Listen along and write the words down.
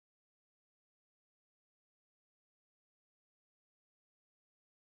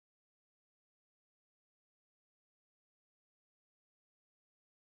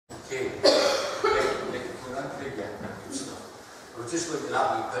Okay. I was just looking at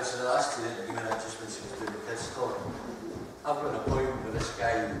my picture. I asked you at the beginning, I just when she was doing the kids talk. I've got an appointment with this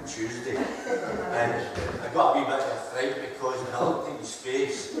guy on Tuesday, and I got a wee bit of a fright because when I looked at his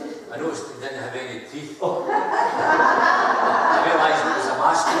face, I noticed he didn't have any teeth. I realised it was a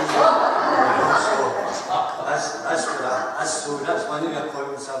masking job, so that's one of the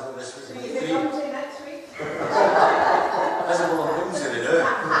appointments I've got this week. So you can come to next week? Visible appointments in the now.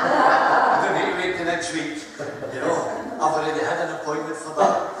 I don't need to wait till next week, you know. I've already had an appointment for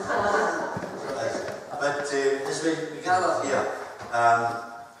that. But as we gather here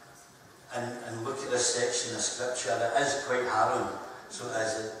and look at this section of scripture, it is quite harrowing. So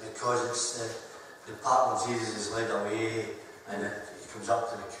is it, because it's the part where Jesus is led away and he comes up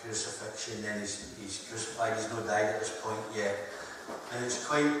to the crucifixion, then he's crucified, he's not died at this point yet. And it's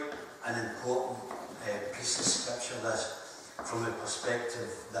quite an important piece of scripture, this, from the perspective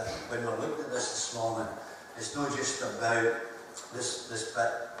that when we're looking at this morning, it's not just about this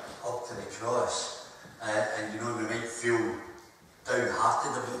bit up to the cross. And you know, we might feel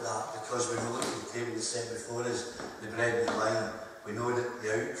downhearted about that, because when we look at the table that's set before us, the bread and the wine, we know that the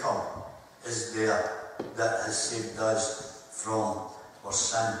outcome is there that has saved us from our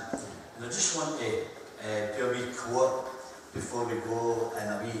sin. And I just want to do a wee quote before we go, and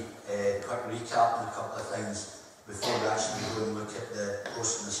a wee quick recap on a couple of things before we actually go and look at the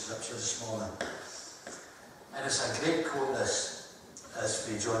portion of scripture this morning. And it's a great quote, this is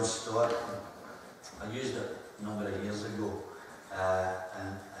from John Stott. I used it a number of years ago in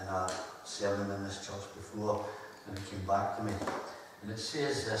a sermon in this church before, and it came back to me. And it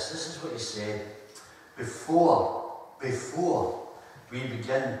says this is what he said: before we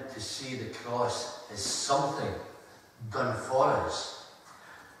begin to see the cross as something done for us,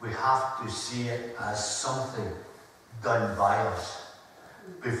 we have to see it as something done by us.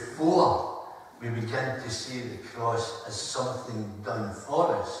 Before we begin to see the cross as something done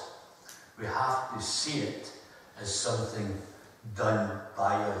for us, we have to see it as something done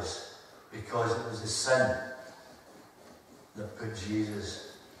by us, because it was the sin that put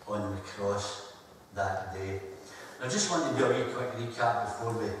Jesus on the cross that day. And I just want to do a wee quick recap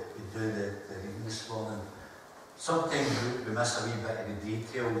before we do the reading this morning. Sometimes we miss a wee bit of the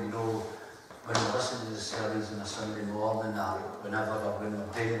detail, you know, when we listen to the sermons on a Sunday morning, or when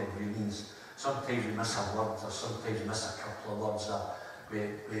we're doing our readings. Sometimes we miss a word, or sometimes we miss a couple of words, or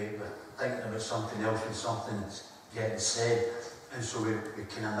we're thinking about something else when something's getting said, and so we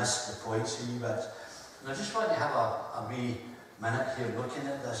kind of miss the points a wee bit. And I just want to have a wee minute here looking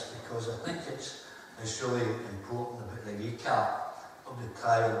at this, because I think it's really important about the recap of the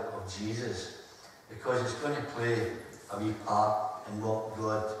trial of Jesus, because it's going to play a wee part in what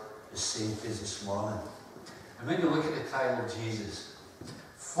God is saying to us this morning. And when you look at the trial of Jesus,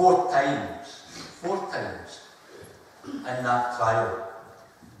 four times in that trial,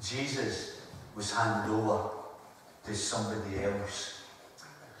 Jesus was handed over to somebody else.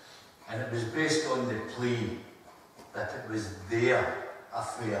 And it was based on the plea that it was their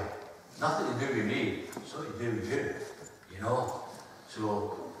affair. Nothing to do with me, something to do with you, you know.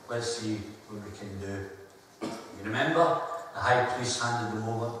 So let's see what we can do. You remember, the high priest handed them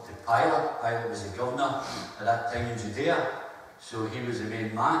over to Pilate. Pilate was the governor at that time in Judea, so he was the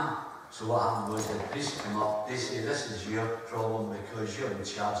main man. So what happened was the priest came up, they say, this is your problem because you're in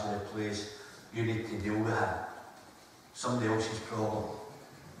charge of the place, you need to deal with him. Somebody else's problem.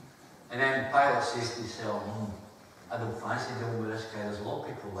 And then Pilate says to himself, I don't fancy dealing with this guy, there's a lot of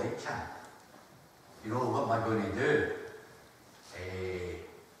people like him. You know, what am I going to do?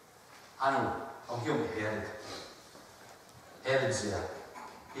 I know, I'll give him to Herod. Herod's there.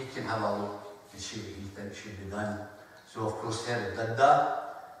 He can have a look and see what he thinks should be done. So of course Herod did that.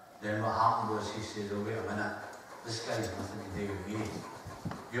 Then what happened was he said, oh wait a minute, this guy's nothing to do with me.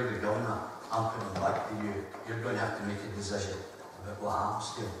 You're the governor, I'm putting him back to you. You're going to have to make a decision about what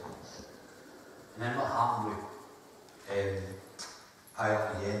happens to him. And then what happened with Pilate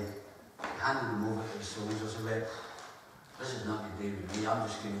again? He handed him over to the soldiers and went, this is nothing to do with me, I'm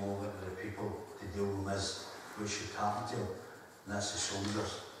just going over to the people to deal with this, what should happen to him. And that's the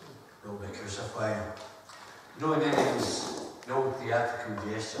soldiers that will be crucifying him. You know, and then it was the old theatrical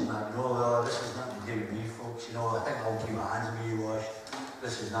gesture, that, you know, oh, this is nothing to do with me, folks, you know, I think I'll keep my hands washed.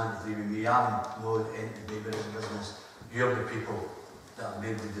 This is nothing to do with me, I'm no end to do with his business. You're the people that have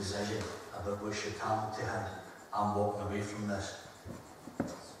made the decision about what should happen to him. I'm walking away from this.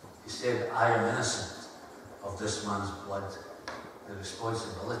 He said, I am innocent of this man's blood. The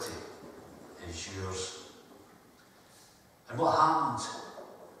responsibility is yours. And what happened?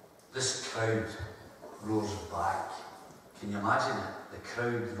 This crowd rose back. Can you imagine it? The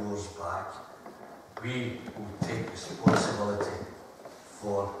crowd roars back. We will take responsibility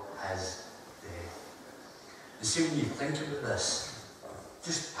for his death. And see, when you think about this,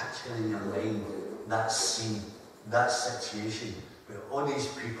 just picture in your mind that scene, that situation, where all these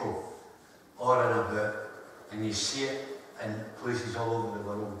people are and about, and you see it in places all over the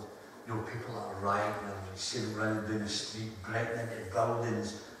world. You know, people that are rioting, you see them running down the street, breaking into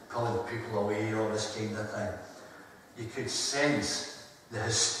buildings, pulling people away, all this kind of thing. You could sense the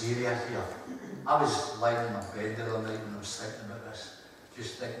hysteria here. I was lying in my bed the other night and I was thinking about this,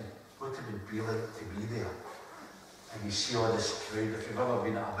 just thinking, what it would be like to be there. And you see all this crowd. If you've ever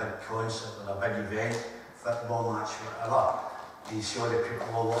been at a big concert or a big event, football match, whatever, and you see all the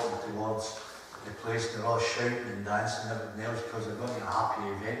people all walking towards the place, they're all shouting and dancing and everything else because they're going to a happy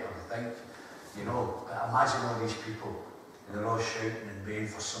event, I would think. You know, but imagine all these people, and they're all shouting and baying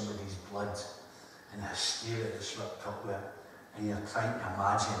for somebody's blood, and the hysteria that's ripped up with it. And you're trying to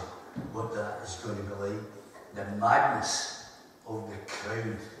imagine what that is going to be like. The madness of the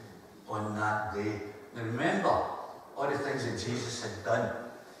crowd on that day. Now remember, all the things that Jesus had done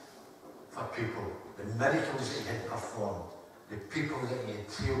for people, the miracles that he had performed, the people that he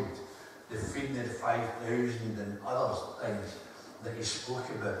had healed, the feeding of the 5,000 and other things that he spoke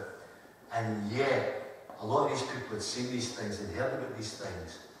about. And yet, a lot of these people had seen these things and heard about these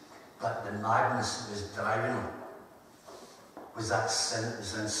things, but the madness that was driving them was that sin that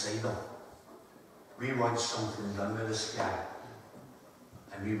was inside them. We want something done with this guy,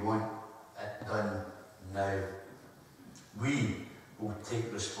 and we want it done now. We will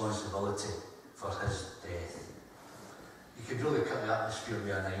take responsibility for his death. You could really cut the atmosphere with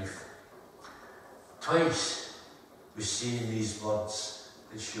a knife. Twice we see in these words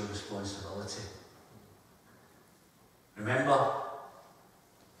that show responsibility. Remember,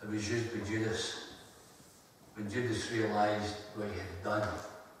 it was used by Judas. When Judas realised what he had done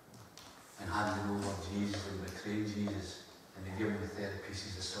and handed over Jesus and betrayed Jesus, and they gave him the 30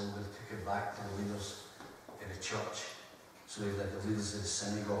 pieces of silver, took it back to the leaders in the church, so that the leaders of the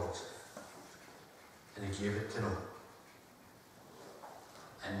synagogues, and he gave it to them.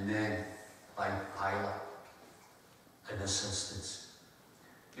 And then by Pilate, in this instance.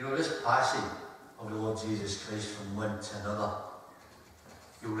 You know, this passing of the Lord Jesus Christ from one to another,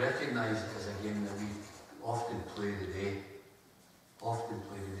 you'll recognise it as a game that we often play today, if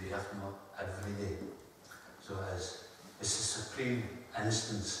not every day. So it's the supreme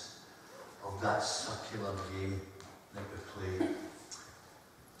instance of that circular game that we play,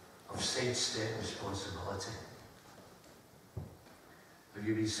 of sidestep responsibility. Have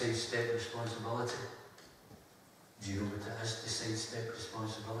you been sidestep responsibility? Do you know what it is to sidestep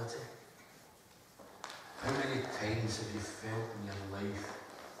responsibility? How many times have you felt in your life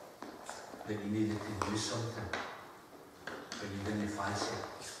that you needed to do something, but you didn't fancy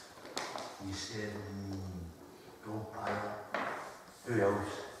it? And you said, go Pilate, who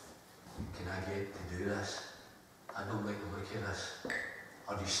else can I get to do this? I don't like the look of this.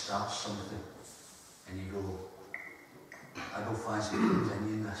 Or you start something and you go, I don't fancy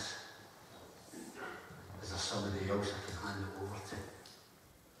continuing this. Is there somebody else I can hand it over to?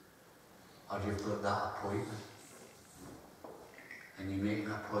 Or you've got that appointment and you make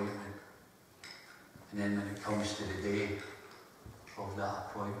an appointment, and then when it comes to the day of that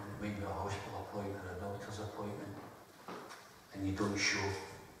appointment, it might be a hospital appointment or a doctor's appointment, and you don't show.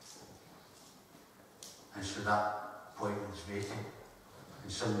 And so that appointment's vacant,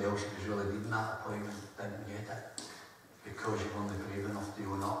 and somebody else who was really needing that appointment didn't get it because you weren't brave enough to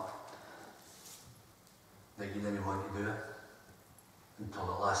own up that you didn't want to do it until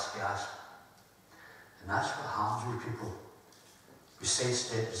the last gasp. And that's what happens with people. We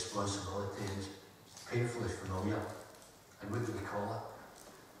sidestep responsibility, and it's painfully familiar. And what do we call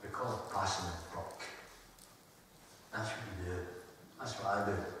it? We call it passing the buck. That's what you do. That's what I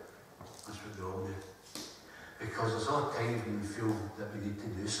do. That's what we all do. Because there's all times when we feel that we need to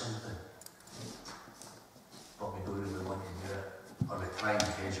do something, but we don't really want to do it. Or we try and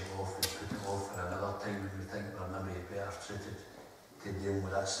hedge it off and put it off for another time when we think we're maybe better suited to deal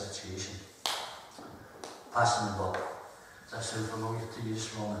with that situation. Passing the buck. Does that sound familiar to you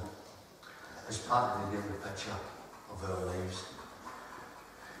this morning? It's part of the daily picture of our lives.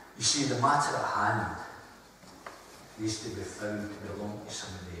 You see, the matter at hand needs to be found to belong to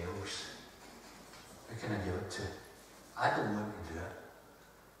somebody else. Who can I give it to? I don't want to do it.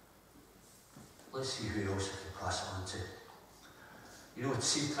 Let's see who else I can pass it on to. You know,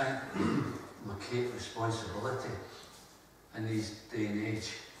 see, trying to locate responsibility in these day and age,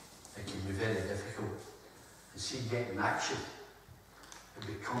 it can be very difficult. And see, getting action, it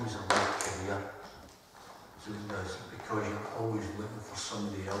becomes a life career. So it does, because you're always looking for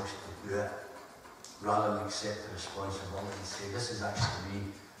somebody else to do it, rather than accept the responsibility and say, this is actually me,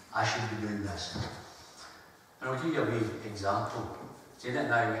 I should be doing this. And I'll give you a wee example. Janet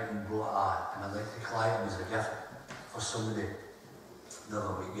and I went and bought an electrical item as a gift for somebody the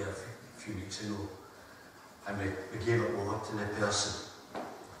other week, yeah, a few weeks ago. And we gave it over to the person.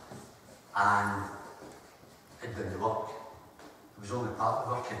 And it didn't work. It was only part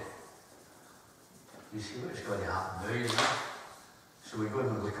working. You see what's going to happen now, you know? So we go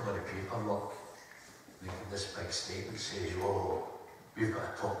and look at all the paperwork. This big statement says, oh, we've got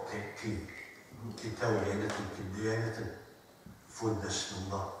a top tech team. Can tell you anything, can do anything. Phone this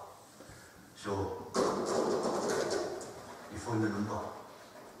number. So, you phone the number.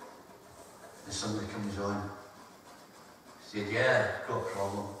 And somebody comes on, said, yeah, got a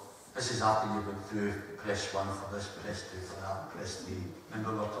problem. This is after you went through press 1 for this, press 2 for that, press 3.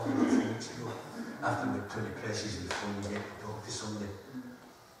 Remember we were talking about 3 weeks ago? After about 20 presses in the phone, you get to talk to somebody.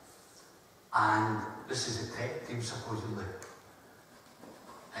 And this is the tech team, supposedly.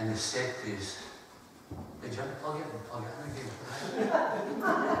 And they said to us, did you unplug it and plug it in again?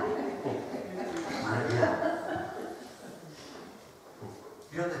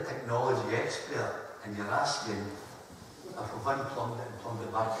 You're the technology expert, and you're asking if we've unplugged it and plugged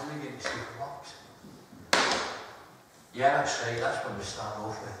it back in again to see if it works. Yeah, that's right, that's what we start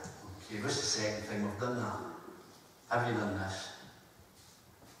off with. Okay, what's the second thing? We've done that. Have you done this?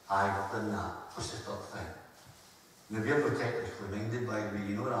 Aye, we've done that. What's the third thing? Now, we're not technically minded, by the way,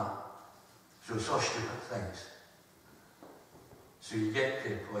 you know that. So it's all stupid things. So you get to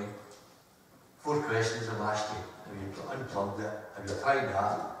the point, 4 questions I've asked you. Have you unplugged it? Have you tried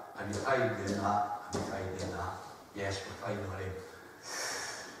that? Have you tried doing that? Have you tried doing that? Yes, we're trying already.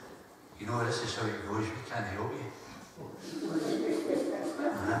 You know, this is how it goes, we can't help you.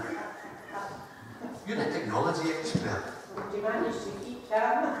 You're the technology expert. Did you manage to keep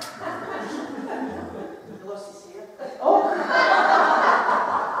calm? You lost his hair. Oh!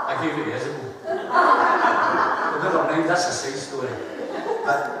 I gave it Isabel. But never mind, that's a side story.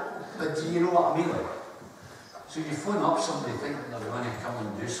 But do you know what I mean? So you phone up somebody thinking they're going to come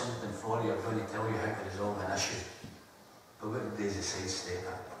and do something for you, or going to tell you how to resolve an issue. But what they do is a sidestep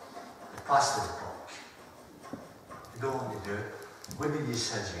it. They pass the buck. They don't want to do it. What do you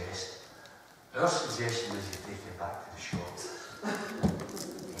suggest? Our suggestion is you take it back to the shop.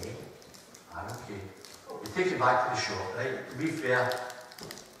 Okay? Okay. You take it back to the shop, right? To be fair,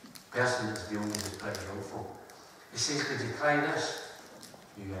 the person that's dealing with it is pretty helpful. He says, did you try this?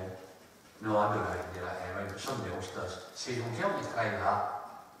 You go, no, I don't know how to do that anyway, but somebody else does. He says, well, help me try that.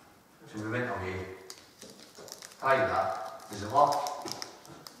 So we went away. Try that. Does it work?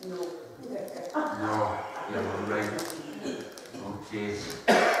 No. No, you're right. Okay.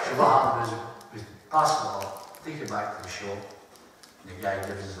 So what happened is, we pass it off, take it back to the shop, and the guy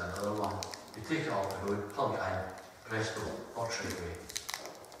gives us another one. We take it off the road, plug it in, presto, works right away.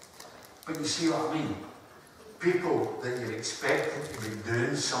 But you see what I mean? People that you're expecting to be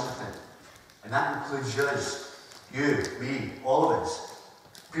doing something, and that includes us, you, me, all of us.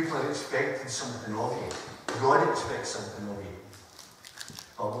 People are expecting something of you. God expects something of you.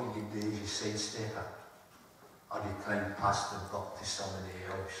 But what you do is you sidestep it, or you try and pass the buck to somebody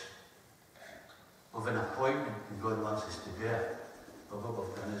else. We've an appointment and God wants us to do it, but what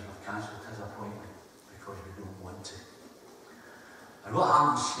we've done is we've cancelled his appointment because we don't want to. And what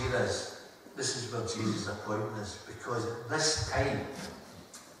happens here is, this is where Jesus' appointment is, because at this time,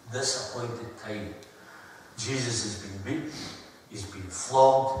 this appointed time, Jesus has been beaten, he's been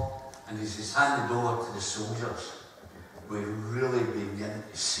flogged, and as he's handed over to the soldiers, we really begin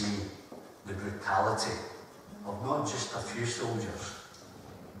to see the brutality of not just a few soldiers,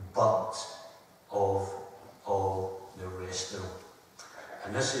 but of all the rest of them.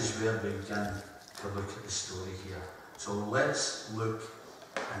 And this is where we begin to look at the story here. So let's look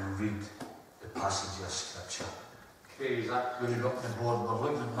and read the passage of Scripture. Okay, is that going up the board? We're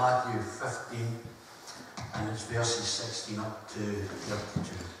looking at Matthew 15, and it's verses 16 up to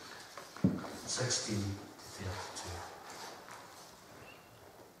 32. 16 to 32.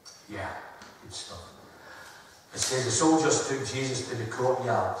 Yeah, good stuff. It says, the soldiers took Jesus to the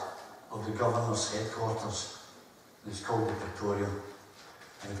courtyard of the governor's headquarters. It's called the Praetorium.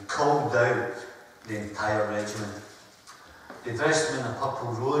 And called out the entire regiment. They dressed him in a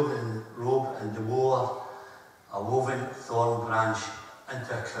purple robe and wore a woven thorn branch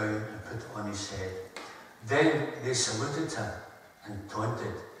into a crown and put it on his head. Then they saluted him and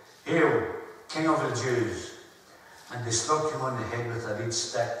taunted, "Hail, King of the Jews!" And they struck him on the head with a reed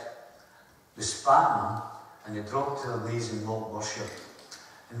stick. They spat on him, and they dropped to their knees in mock worship.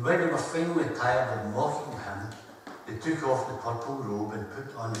 And when they were finally tired of mocking him, they took off the purple robe and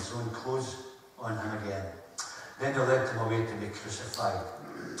put on his own clothes on him again. Then they led him away to be crucified.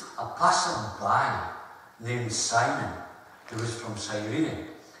 A passer-by named Simon, who was from Cyrene,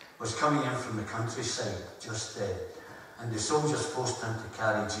 was coming in from the countryside just then, and the soldiers forced him to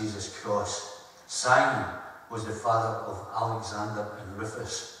carry Jesus' cross. Simon was the father of Alexander and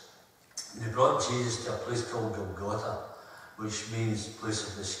Rufus. And they brought Jesus to a place called Golgotha, which means place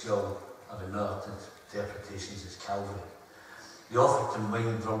of the skull, or in other interpretations is Calvary. They offered him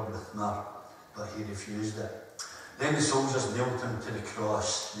wine drugged with myrrh, but he refused it. Then the soldiers nailed him to the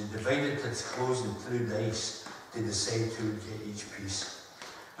cross. They divided his clothes and threw dice to decide who would get each piece.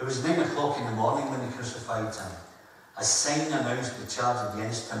 It was 9 o'clock in the morning when they crucified him. A sign announced the charge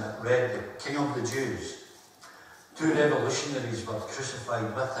against him. It read, "The King of the Jews." 2 revolutionaries were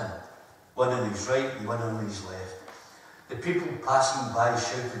crucified with him, one on his right and one on his left. The people passing by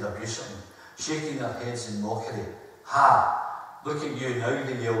shouted abuse at him, shaking their heads in mockery. "Ha! Look at you now,"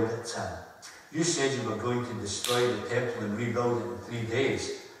 they yelled at him. "You said you were going to destroy the temple and rebuild it in 3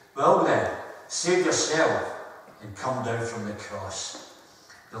 days. Well then, save yourself and come down from the cross."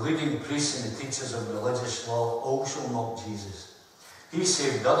 The leading priests and the teachers of religious law also mocked Jesus. He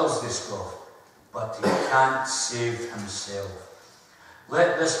saved others, they scoffed, but he can't save himself.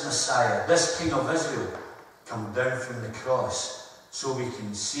 Let this Messiah, this King of Israel, come down from the cross so we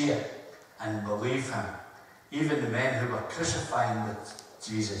can see it and believe him. Even the men who were crucifying with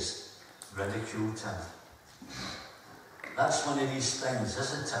Jesus ridiculed him. That's one of these things,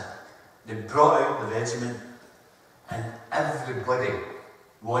 isn't it? They brought out the regiment and everybody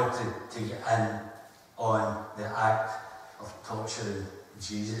wanted to get in on the act of torturing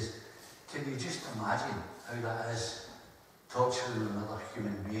Jesus. Can you just imagine how that is? Torturing another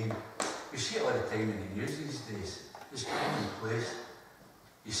human being. We see it all the time in the news these days. It's commonplace.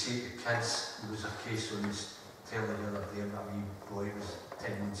 You see the kids, there was a case on this telly the other day where a wee boy was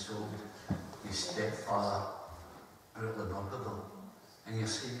 10 months old. His stepfather brutally murdered him. And you're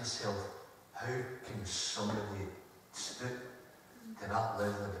saying to yourself, how can somebody stoop to that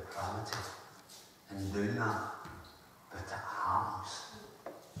level of depravity and doing that? But it happens.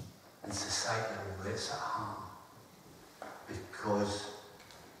 And society lets it happen because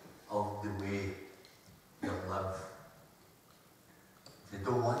of the way you live. They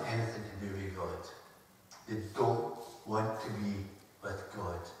don't want anything to do with God. They don't want to be with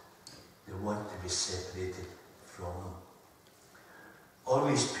God. They want to be separated from Him. All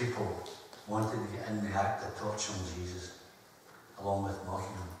these people wanted to get in the act of torturing Jesus, along with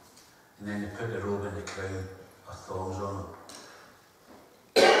mocking him. And then they put the robe and the crown of thorns on him.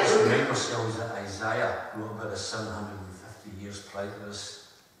 Let's remind ourselves that Isaiah wrote about 750 years prior to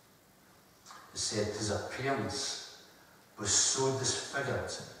this. It said, "His appearance was so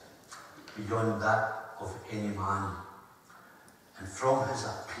disfigured beyond that of any man. And from his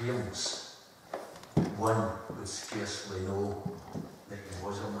appearance, one would scarcely know that he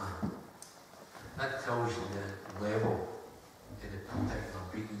was a man." That tells you the level of the particular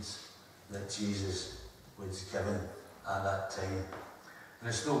beatings that Jesus was given at that time. And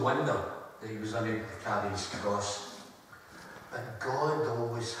it's no wonder that he was unable to carry his cross. But God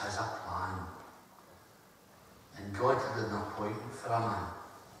always has a plan. And God had an appointment for a man.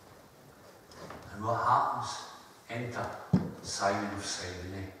 And what happens? Enter Simon of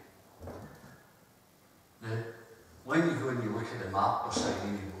Cyrene. Now, when you go and you look at the map where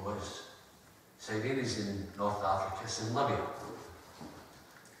Cyrene was, Cyrene is in North Africa, it's in Libya.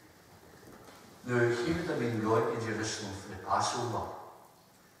 Now, he would have been going to Jerusalem for the Passover.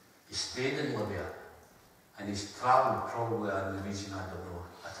 He stayed in Libya, and he's travelled probably in the region, I don't know,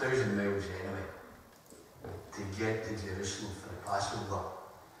 1,000 miles anyway, to get to Jerusalem for the Passover.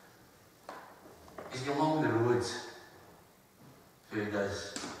 He's along the road, so he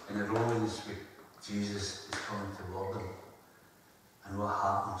does, and the Romans with Jesus is coming toward him. And what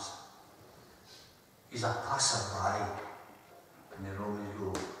happens? He's a passerby, and the Romans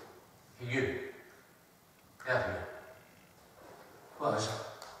go, "Hey, you, get here. What is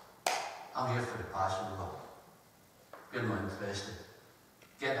it? I'm here for the Passover. You're not interested.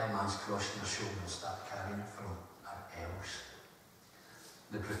 Get that man's cross on your shoulder and start carrying it for him, or else."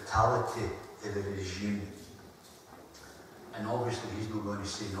 The brutality of the regime. And obviously he's not going to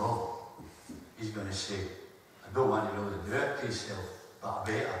say no. He's going to say, "I don't want to really do it to yourself, but I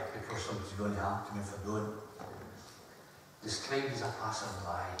better, because something's going to happen to me if I don't." Described as a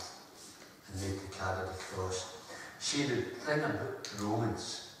passerby and made to carry the cross. See, the thing about the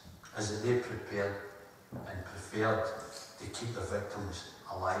Romans is that they prepared and preferred to keep the victims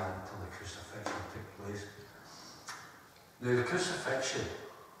alive until the crucifixion took place. Now, the crucifixion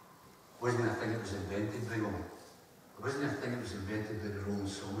wasn't a thing that was invented by Rome. It wasn't a thing that was invented by the Roman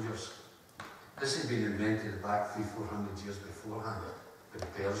soldiers. This had been invented back 300-400 years beforehand by the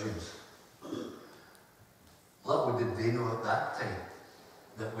Persians. Little did they know at that time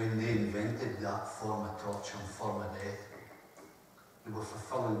that when they invented that form of torture and form of death, they were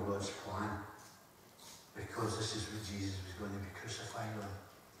fulfilling God's plan, because this is what Jesus was going to be crucified on.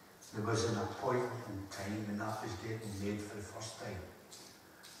 There was an appointment in time when that was getting made for the first time,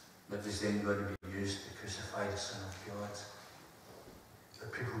 that was then going to be used to crucify the Son of God.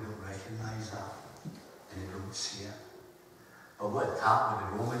 But people don't recognise that, and they don't see it. But what had happened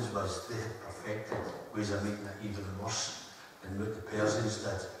with the Romans was they had perfected ways of making it even worse than what the Persians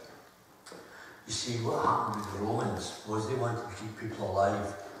did. You see, what happened with the Romans was they wanted to keep people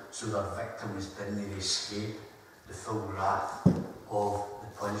alive so their victims didn't escape the full wrath of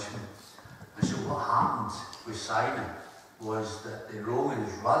the punishment. And so what happened with Simon was that the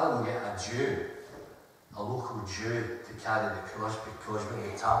Romans, rather than get a Jew, a local Jew, to carry the cross, because what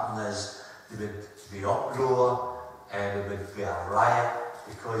would happen is there would be uproar, there would be a riot,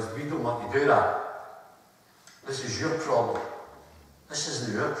 because we don't want to do that. This is your problem. This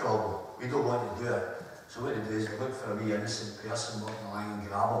isn't your problem. We don't want to do it. So what they do is they look for a wee innocent person walking along and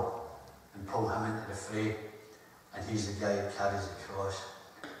grab him and pull him into the fray, and he's the guy that carries the cross.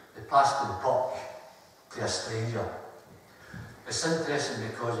 They pass the buck to a stranger. It's interesting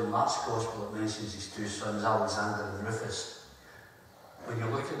because in Mark's Gospel it mentions his two sons, Alexander and Rufus. When you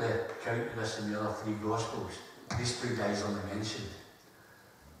look at the account of this in the other three Gospels, these two guys only mentioned.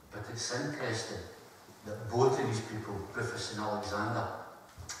 But it's interesting that both of these people, Rufus and Alexander,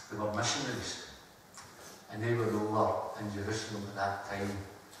 they were missionaries. And they were over in Jerusalem at that time.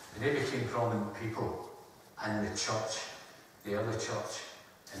 And they became prominent people in the church, the early church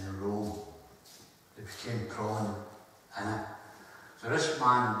in Rome. They became prominent in it. So this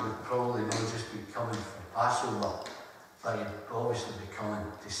man would probably not just be coming for Passover, but he'd obviously be coming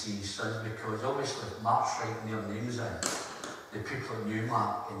to see his sons, because obviously if Mark's writing their names in, the people that knew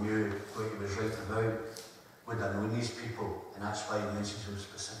Mark and knew what he was writing about would have known these people, and that's why he mentions them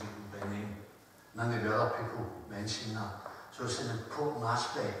specifically by name. None of the other people mention that. So it's an important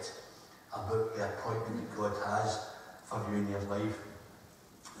aspect about the appointment that God has for you in your life.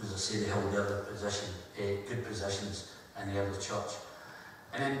 As I say, they held the other good positions in the early church.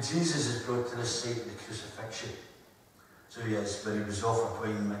 And then Jesus is brought to this site of the crucifixion. So he is, where he was offered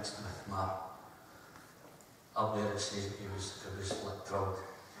wine mixed with myrrh. Up there it says that it was like drugged.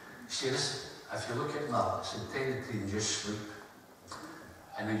 See, this, if you look at myrrh, it's intended to induce sleep.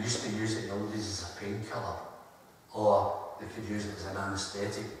 And they used to use it in the old days as a painkiller, or they could use it as an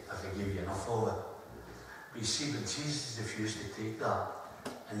anaesthetic if they gave you enough of it. But you see, but Jesus refused to take that.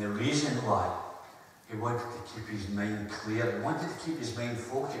 And the reason why, he wanted to keep his mind clear, he wanted to keep his mind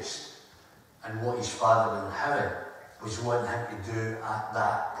focused on what his Father in heaven was wanting him to do at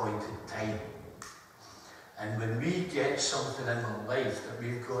that point in time. And when we get something in our life that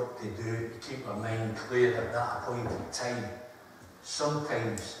we've got to do to keep our mind clear at that point in time,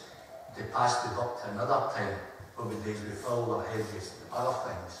 sometimes they pass the buck to another time, what we do is we fill our head with other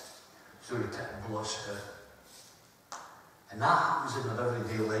things, so we take the blots out. And that happens in our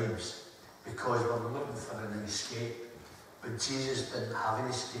everyday lives, because we're looking for an escape. But Jesus didn't have an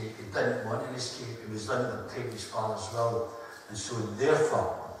escape, he didn't want an escape, he was undertaking his Father's will. And so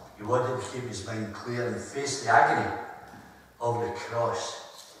therefore, he wanted to keep his mind clear and face the agony of the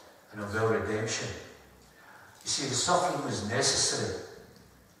cross and of our redemption. You see, the suffering was necessary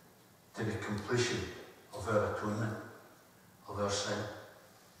to the completion of our atonement, of our sin.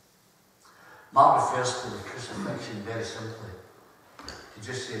 Mark refers to the crucifixion very simply. He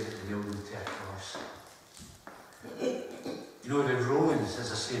just said that they nailed him to a cross. You know, the Romans,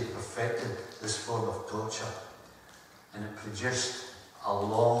 as I said, perfected this form of torture, and it produced a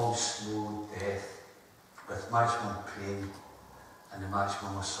long, slow death with maximum pain and the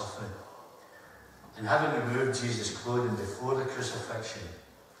maximum of suffering. And having removed Jesus' clothing before the crucifixion,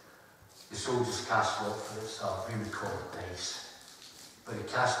 the soldiers cast lots for itself. We would call it dice. But he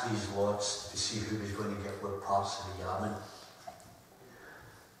cast these lots to see who was going to get what parts of the garment.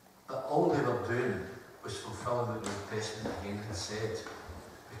 But all they were doing was fulfilling what the Old Testament again had said.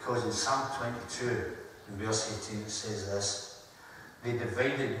 Because in Psalm 22, in verse 18, it says this: "They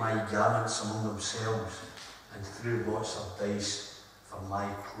divided my garments among themselves and threw lots of dice for my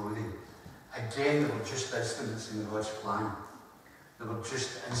clothing." Again, they were just instruments in God's plan. They were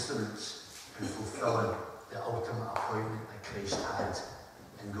just instruments in fulfilling the ultimate appointment that Christ had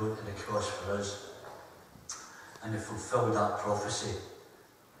in going to the cross for us. And they fulfilled that prophecy.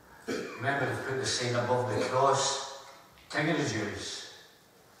 Remember, they put the sign above the cross: "King of the Jews."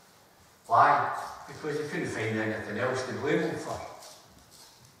 Why? Because they couldn't find anything else to blame him for.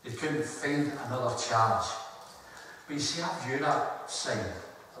 They couldn't find another charge. But you see, I view that sign.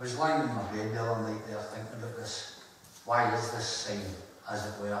 I was lying in my bed the other night there thinking about this. Why is this sign, as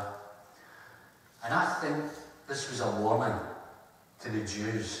it were? And I think this was a warning to the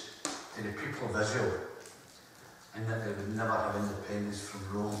Jews, to the people of Israel, and that they would never have independence from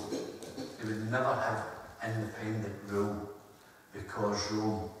Rome. They would never have independent rule, because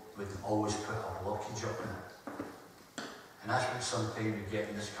Rome would always put a blockage up in it. And that's what sometimes we get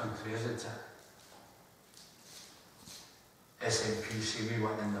in this country, isn't it? SNP say we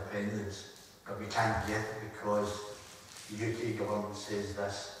want independence, but we can't get it because the UK government says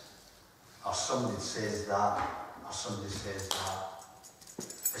this, or somebody says that, or somebody says that.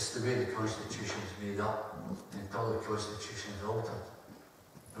 It's the way the Constitution is made up. Until the Constitution is altered,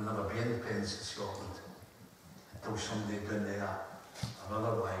 there will never be independence in Scotland. Until somebody down there, or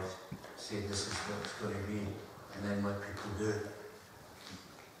otherwise, say this is what it's going to be, and then let people do it.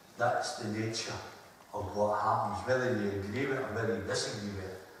 That's the nature of what happens. Whether you agree with it or whether you disagree with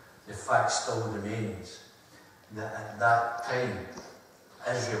it, the fact still remains that at that time,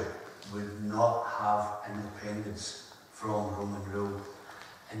 Israel would not have independence from Roman rule.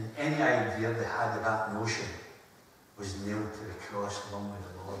 And any idea they had of that notion was nailed to the cross along with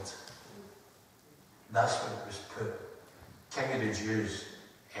the Lord. That's what it was put. King of the Jews,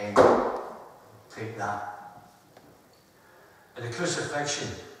 and take that. At the crucifixion,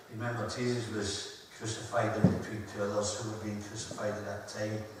 remember Jesus was crucified in between two others who were being crucified at that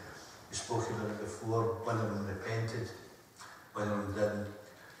time. We spoke about it before. One of them repented, one of them didn't.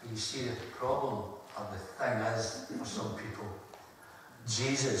 But you see, the problem or the thing is, for some people,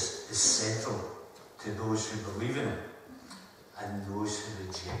 Jesus is central to those who believe in him and those who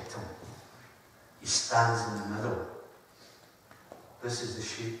reject him. He stands in the middle. This is the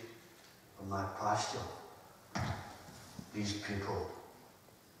sheep of my pasture. These people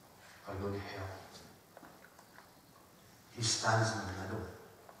are going to hell. He stands in the middle.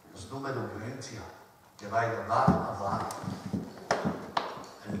 There's no middle ground here. You're either that or that.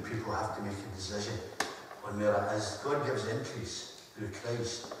 And people have to make a decision on where it is. God gives increase through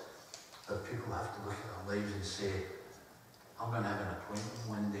Christ, but people have to look at their lives and say, I'm going to have an appointment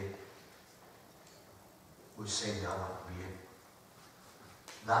one day. Which side do I want to be in?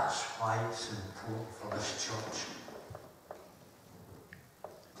 That's why it's important for this church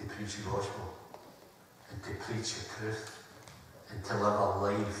to preach the gospel and to preach the truth and to live our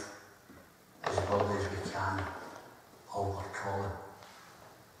life as worthy as we can, all our calling.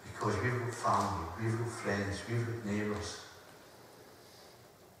 Because we've got family, we've got friends, we've got neighbours.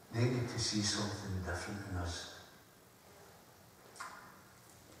 They need to see something different in us.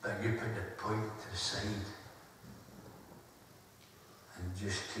 But you put the point to the side and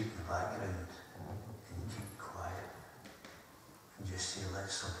just keep in the background and keep quiet and just say, let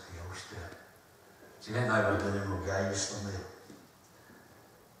somebody else do it. See, then I was doing with guys yesterday,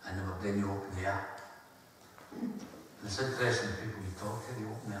 and they were doing the open air. And it's interesting the people you talk to the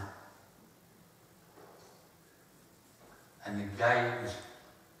open air. And the guy was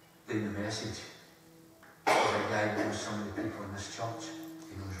doing the message. The guy who knows some of the people in this church.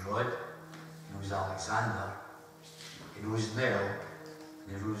 He knows Rod, he knows Alexander, he knows Nell,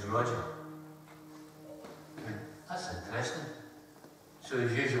 and he knows Roger. I mean, that's interesting. So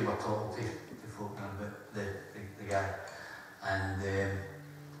as usual we're talking to folk about the guy, and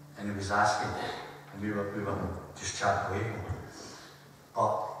he was asking, and we were just chatting away.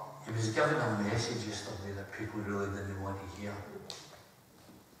 But he was giving a message yesterday that people really didn't want to hear.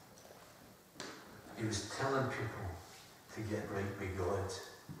 He was telling people to get right with God.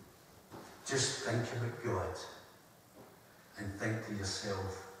 Just think about God and think to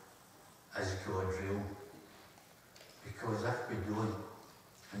yourself, is God real? Because if we don't,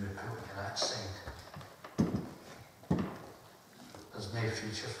 and we put it to that side, there's no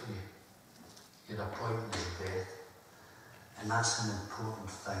future for you. Your appointment is death. And that's an important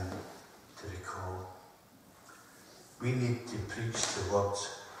thing to recall. We need to preach the word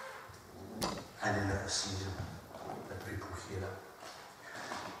in and out of season that people hear it.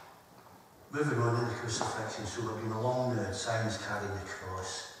 Moving on to the crucifixion, so we've been along now, Simon's carrying the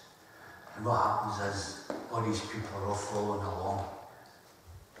cross. And what happens is, all these people are all following along.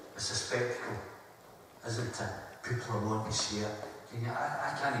 It's a spectacle, isn't it? People are wanting to see it.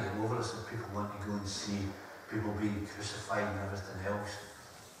 I can't get over this, that people want to go and see people being crucified and everything else.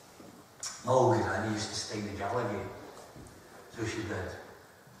 My old granny used to stay in the Gallagate, so she did.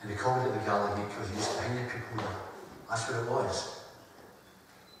 And they called it the Gallagate because they used to hang the people there. That's what it was.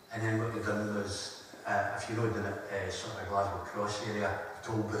 And then what they done was, if you know the sort of Glasgow Cross area,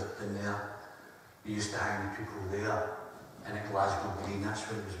 toll booth in there. They used to hang people there. And at Glasgow Green, that's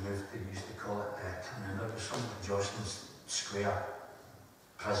where it was moved to. They used to call it, I can't remember, it was something like Jocelyn's Square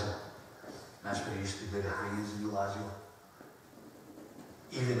prison. And that's where they used to do the hangings in Glasgow.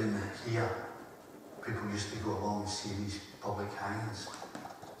 Even in here, people used to go along and see these public hangings.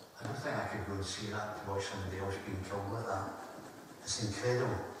 I don't think I could go and see that to watch somebody else being killed like that. It's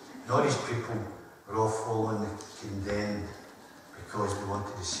incredible. And all these people were all fallen and condemned because they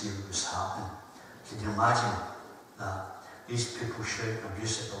wanted to see what was happening. Can you imagine that? These people shouting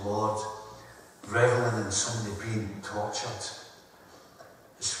abuse at the Lord, reveling in somebody being tortured.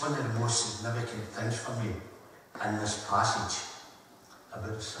 It's one of the most significant things for me in this passage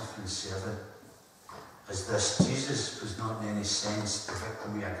about the suffering servant, is this: Jesus was not in any sense the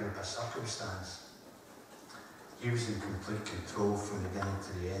victim of a group of circumstance. He was in complete control from the beginning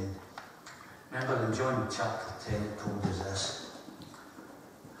to the end. Remember in John chapter 10 it told us this: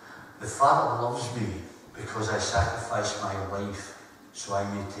 the Father loves me because I sacrifice my life so I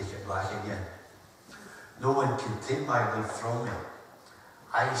may take it back again. No one can take my life from me.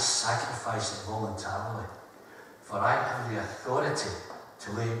 I sacrifice it voluntarily, for I have the authority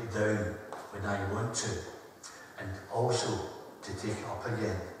to lay it down when I want to, and also to take it up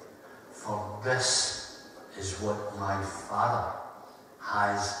again. For this is what my Father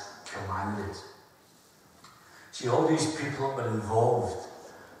has commanded. See, all these people that were involved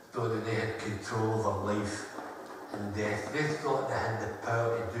thought that they had control over life and death. They thought they had the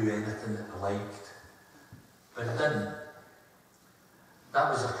power to do anything that they liked, but they didn't. That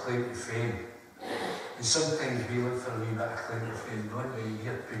was a claim to fame. And sometimes we look for a wee bit of claim to fame, don't we? You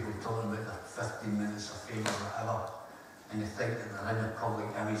hear people talking about their 15 minutes of fame or whatever, and you think that they're in the public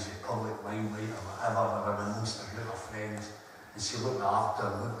image, the public limelight or whatever, or amongst a group of friends, and say, look what I've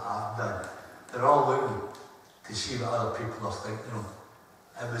done, look what I've done. They're all looking to see what other people are thinking of.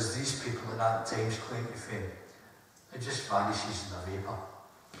 It was these people at that time's claim to fame. It just vanishes in a vapour.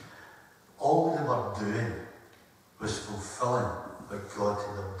 All they were doing was fulfilling what God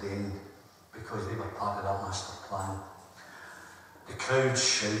had ordained, because they were part of that master plan. The crowd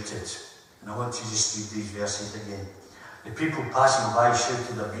shouted, and I want you to just read these verses again. The people passing by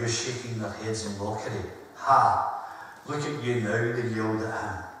shouted abuse, shaking their heads in mockery. Ha! Look at you now, they yelled at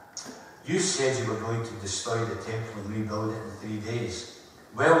him. You said you were going to destroy the temple and rebuild it in 3 days.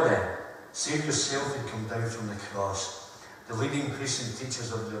 Well then, save yourself and come down from the cross. The leading priests and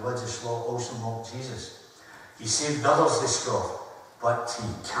teachers of the religious law also mocked Jesus. He saved others, they scoffed, but he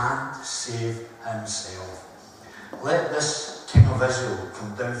can't save himself. Let this King of Israel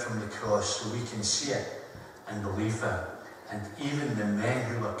come down from the cross so we can see it and believe him. And even the men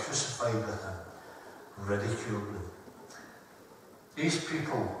who were crucified with him ridiculed him. These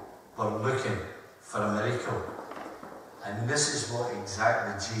people were looking for a miracle. And this is what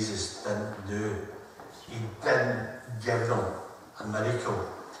exactly Jesus didn't do. He didn't give them a miracle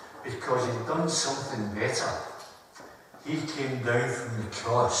because he'd done something better. He came down from the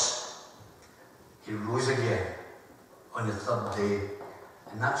cross. He rose again on the third day.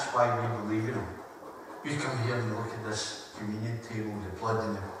 And that's why we believe in him. We come here and look at this communion table, the blood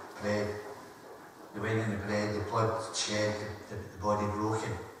and the bread, the wine and the bread, the blood shed, the body broken.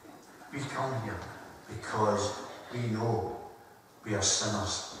 We come here because we know we are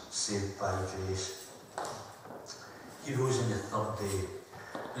sinners saved by grace. He rose on the third day.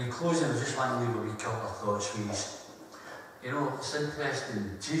 And in closing, I just want to leave a wee couple of thoughts with you. You know, it's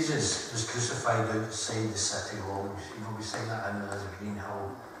interesting. Jesus was crucified outside the city walls. You know, we sing that hymn, there's a green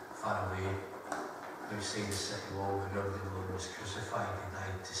hill far away. Outside the city wall, where the Lord was crucified, he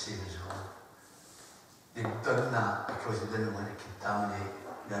died to save us all. They'd done that because they didn't want to contaminate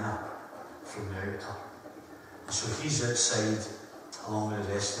dinner from the outer. And so he's outside, along with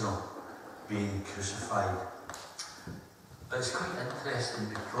the rest of them, being crucified. But it's quite interesting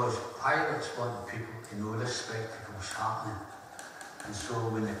because Pilate's wanting people to know this spectacle was happening. And so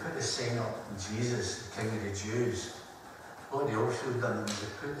when they put the sign up on Jesus, the King of the Jews, what they also done was they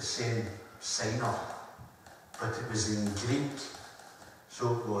put the same sign up, but it was in Greek,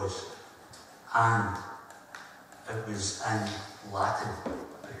 so it was, and it was in Latin,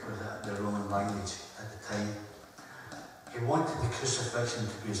 because of the Roman language at the time. He wanted the crucifixion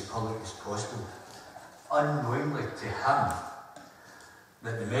to be as public as possible, unknowingly to him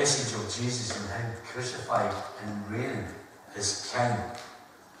that the message of Jesus and him crucified and reigning as king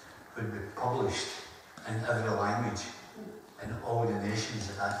would be published in every language in all the nations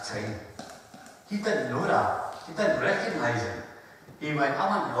at that time. He didn't know that. He didn't recognise it. He went, I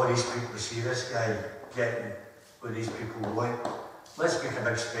want all these people to see this guy getting what these people want. Let's make a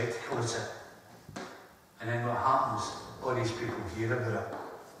big spectacle of it. And then what happens, all these people hear about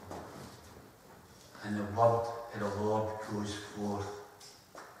it. And the word of the Lord goes forth,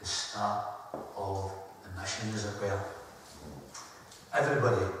 the start of the mission, as it were.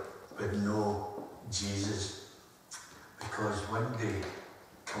 Everybody would know Jesus, because one day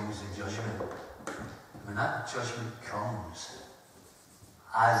comes the judgment. When that judgment comes,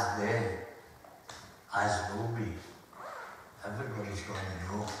 as then, as will be, everybody's going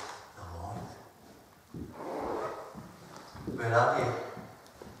to know the Lord. Where are you?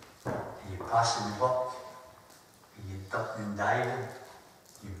 Are you passing the buck? Are you ducking and diving?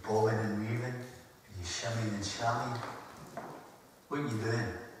 Are you bobbing and weaving? Are you shimming and shamming? What are you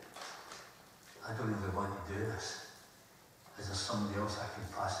doing? I don't really want to do this. Is there somebody else I can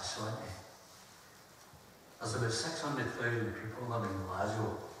pass this on to? There's about 600,000 people living in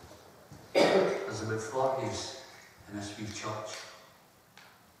Glasgow. There's about 40s in this wee church.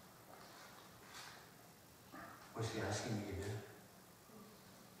 What's he asking me to do?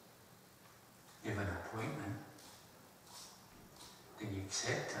 You have an appointment. Do you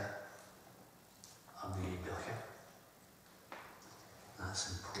accept it? Or do you duck it? That's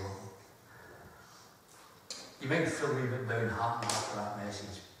important. You might feel a wee bit downhearted after that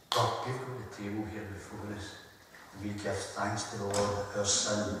message, but we've got the table here before us. We give thanks to the Lord that our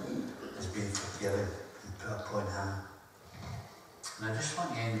sin has been forgiven and put upon him. And I just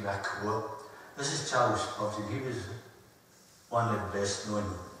want to end with a quote. This is Charles Spurgeon. He was one of the best known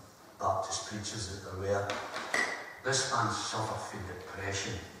Baptist preachers that there were. This man suffered from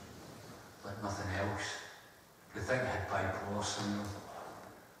depression like nothing else. They think he had bipolar syndrome,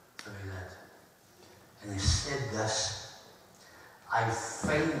 so he did. And he said this: I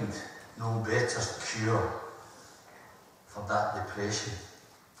find no better cure for that depression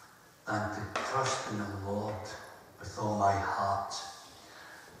than to trust in the Lord with all my heart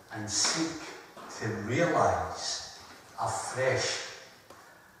and seek to realise afresh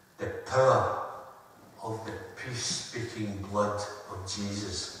the power of the peace-speaking blood of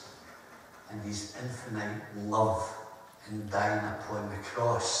Jesus and his infinite love in dying upon the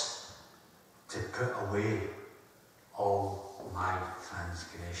cross to put away all my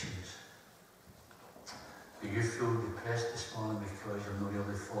transgressions. Do you feel depressed this morning because you're not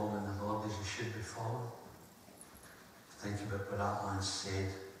really following the Lord as you should be following? Think about what that man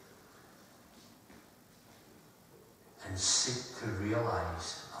said. And seek to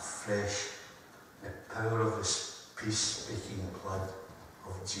realise afresh the power of his peace-speaking blood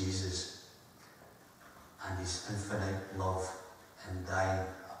of Jesus and his infinite love in dying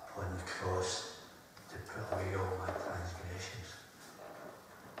upon the cross to put away all my transgressions.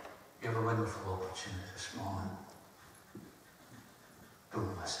 You have a wonderful opportunity this morning.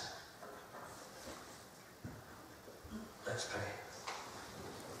 Don't miss it. Let's pray.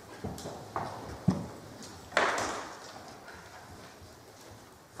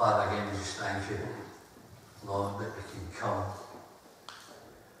 Father, again, we just thank you, Lord, that we can come,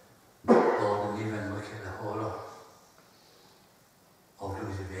 Lord, and even look at the horror of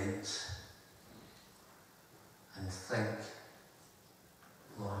those events and think,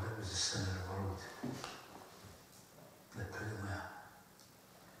 Lord, it was the sin of the world that put them there.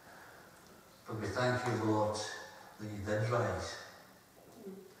 But we thank you, Lord, that you did rise.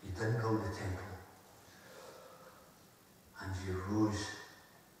 You did build the temple. And you rose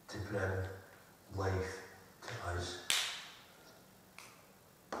to bring life to us.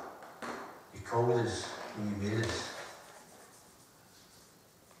 You called us when you made us.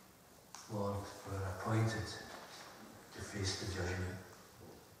 Lord, we're appointed to face the judgment.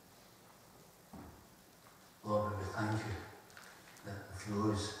 Lord, we thank you that for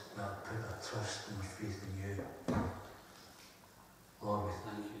those that put their trust and their faith in you, Lord, we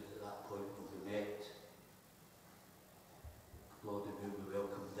thank you that that point will be met. Lord, that we will be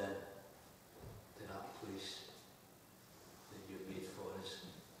welcomed in to that place that you've made for us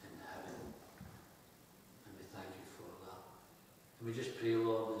in heaven. And we thank you for that. And we just pray,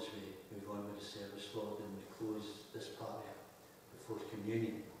 Lord, as we move on with the service, Lord, and we close this part before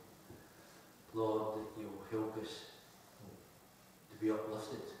communion, Lord, that you'll help us to be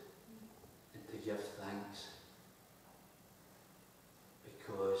uplifted and to give thanks.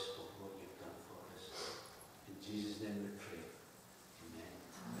 Because